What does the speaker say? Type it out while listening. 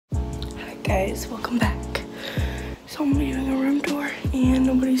Guys, welcome back. So I'm doing a room tour and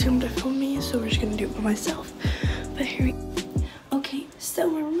nobody's home to film me, so we're just gonna do it by myself. But here we go. Okay, so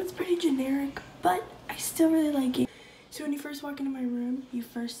my room is pretty generic, but I still really like it. So when you first walk into my room, you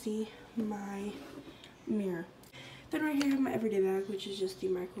first see my mirror. Then right here I have my everyday bag, which is just the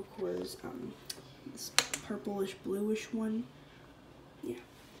Michael Kors, this purplish bluish one. Yeah.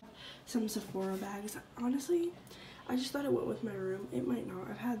 Some Sephora bags. Honestly, I just thought it went with my room. It might not.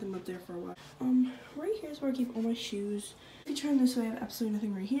 I've had them up there for a while. Right here is where I keep all my shoes. If you turn this way, I have absolutely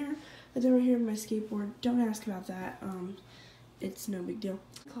nothing right here. But then right here, my skateboard. Don't ask about that. It's no big deal.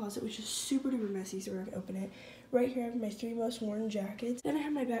 Closet, which is super duper messy, so we're gonna open it. Right here, I have my 3 most worn jackets. Then I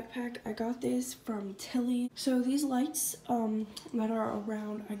have my backpack. I got this from Tilly. So these lights that are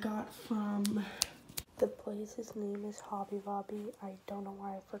around, I got from... The place's name is Hobby Lobby. I don't know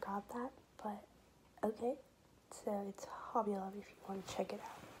why I forgot that, but okay. So it's Hobby Lobby if you want to check it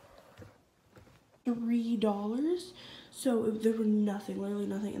out. $3. So there were nothing, literally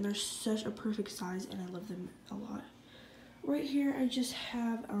nothing, and they're such a perfect size, and I love them a lot. Right here, I just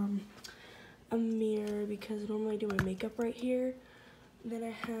have a mirror because normally I do my makeup right here. Then I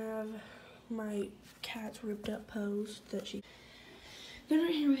have my cat's ripped up pose that she... Then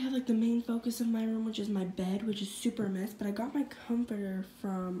right here we have like the main focus of my room, which is my bed, which is super a mess. But I got my comforter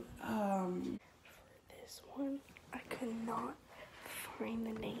from, for this one, I could not find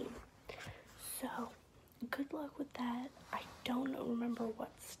the name. So, good luck with that. I don't remember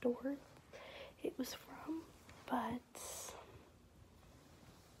what store it was from, but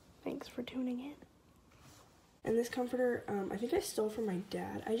thanks for tuning in. And this comforter, I think I stole from my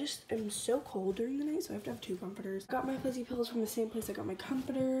dad. I just am so cold during the night, so I have to have 2 comforters. Got my fuzzy pillows from the same place I got my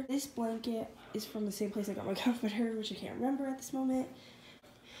comforter. This blanket is from the same place I got my comforter, which I can't remember at this moment.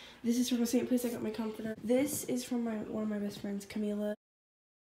 This is from the same place I got my comforter. This is from one of my best friends, Camila.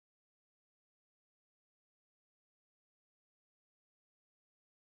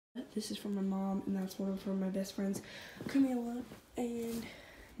 This is from my mom, and that's one from my best friends, Camila. And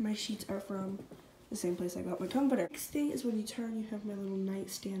my sheets are from the same place I got my comforter. Next thing is when you turn, you have my little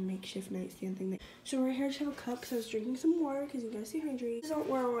nightstand, makeshift nightstand thing. So right here I just have a cup because I was drinking some water because you guys stay hydrated. This is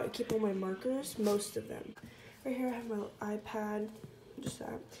where I keep all my markers, most of them. Right here I have my iPad, just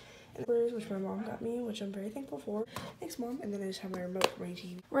that. And which my mom got me, which I'm very thankful for. Thanks, Mom. And then I just have my remote for my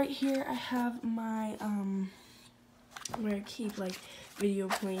TV. Right here I have my, where I keep like video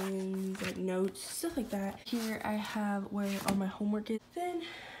plans, like notes, stuff like that. Here I have where all my homework is. Then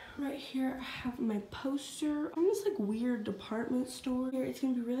right here I have my poster from this like weird department store. Here it's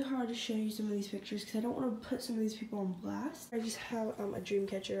gonna be really hard to show you some of these pictures because I don't want to put some of these people on blast. I just have a dream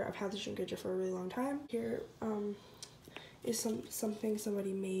catcher. I've had this dream catcher for a really long time. Here is something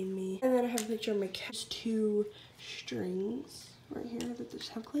somebody made me. And then I have a picture of my cat. 2 strings right here that just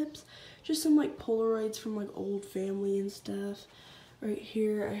have clips. Just some like Polaroids from like old family and stuff. Right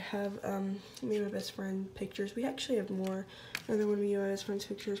here I have me and my best friend pictures. We actually have more. Another one of me and my best friend's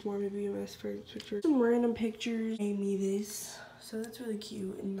pictures, more maybe my best friend's pictures. Some random pictures. Made me this. So that's really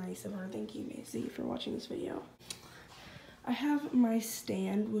cute and nice of her. Thank you, Macy, for watching this video. I have my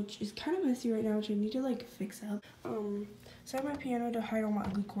stand, which is kind of messy right now, which I need to like fix up. So I have my piano to hide all my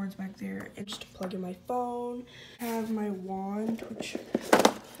ugly cords back there, and just to plug in my phone. I have my wand, which,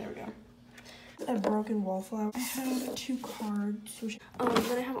 there we go. A broken wallflower. I have 2 cards, which,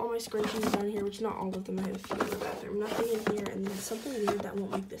 then I have all my scrunchies down here, which not all of them. I have a few in the bathroom. Nothing in here, and then something weird that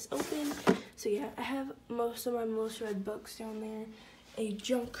won't make this open. So yeah, I have most of my most read books down there. A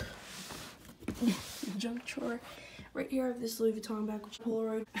junk drawer. Right here I have this Louis Vuitton bag, which is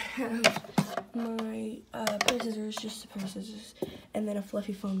Polaroid. I have my pair of scissors, just a pair of scissors, and then a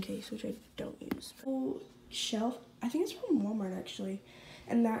fluffy phone case, which I don't use. Whole shelf, I think it's from Walmart actually,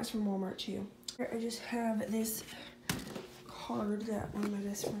 and that's from Walmart too. Here I just have this card that one of my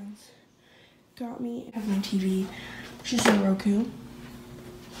best friends got me. I have my TV, which is a Roku.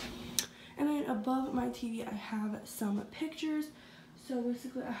 And then above my TV I have some pictures. So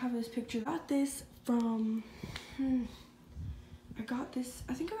basically I have this picture. I got this from, I think I got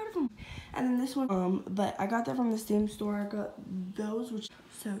it from, and then this one, but I got that from the same store I got those, which,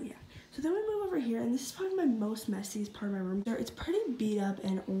 so yeah. So then we move over here, and this is probably my most messiest part of my room. It's pretty beat up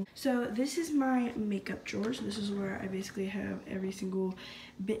and old. So this is my makeup drawer. So this is where I basically have every single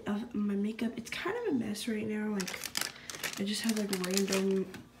bit of my makeup. It's kind of a mess right now. Like, I just have like random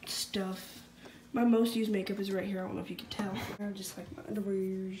stuff. My most used makeup is right here. I don't know if you can tell. I have just like my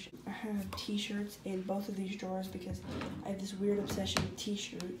underwear. I have t-shirts in both of these drawers because I have this weird obsession with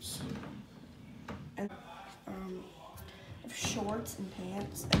t-shirts. And I have shorts and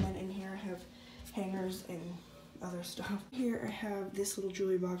pants, and then in here I have hangers and other stuff. Here I have this little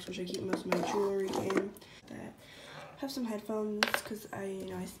jewelry box, which I keep most of my jewelry in. That have some headphones because I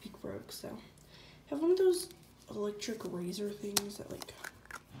speak broke, so I have one of those electric razor things that like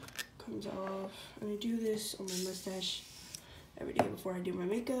comes off, and I do this on my mustache every day before I do my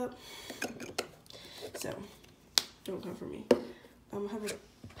makeup. So don't come for me. I have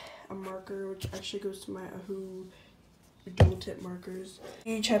a marker, which actually goes to my Ahoo dual tip markers,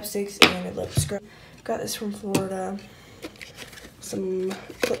 chapsticks, and a lip scrub. Got this from Florida. Some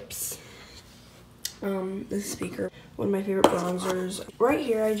clips. This speaker, one of my favorite bronzers. Right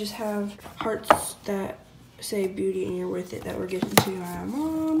here I just have hearts that say beauty and you're worth it that were given to my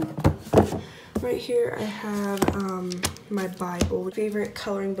mom. Right here I have my Bible, favorite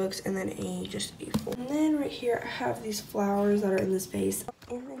coloring books, and then just a full. And then right here I have these flowers that are in this vase.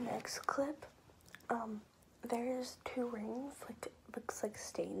 In the next clip, there's 2 rings, like looks like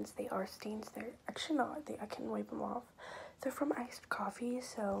stains. They are stains. They're actually not. I can wipe them off. They're from iced coffee,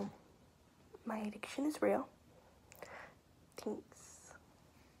 so my addiction is real. Thanks.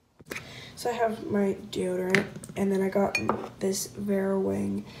 So I have my deodorant, and then I got this Vera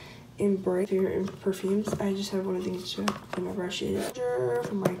Wang Embrace in perfumes. I just have one of these for my brushes.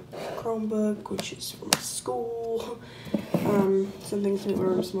 For my Chromebook, which is for my school. Some things that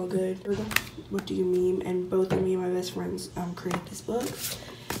were smell good. What do you meme? And both of me and my best friends created this book.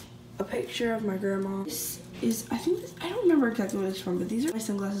 A picture of my grandma. This is, I don't remember exactly what it's from, but these are my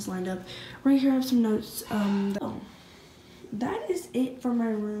sunglasses lined up. Right here I have some notes. That is it for my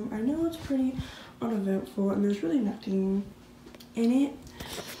room. I know it's pretty uneventful and there's really nothing in it,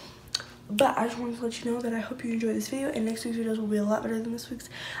 but I just wanted to let you know that I hope you enjoyed this video, and next week's videos will be a lot better than this week's.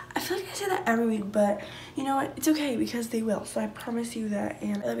 I feel like I say that every week, but you know what? It's okay because they will. So I promise you that,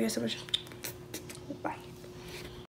 and I love you guys so much. Bye.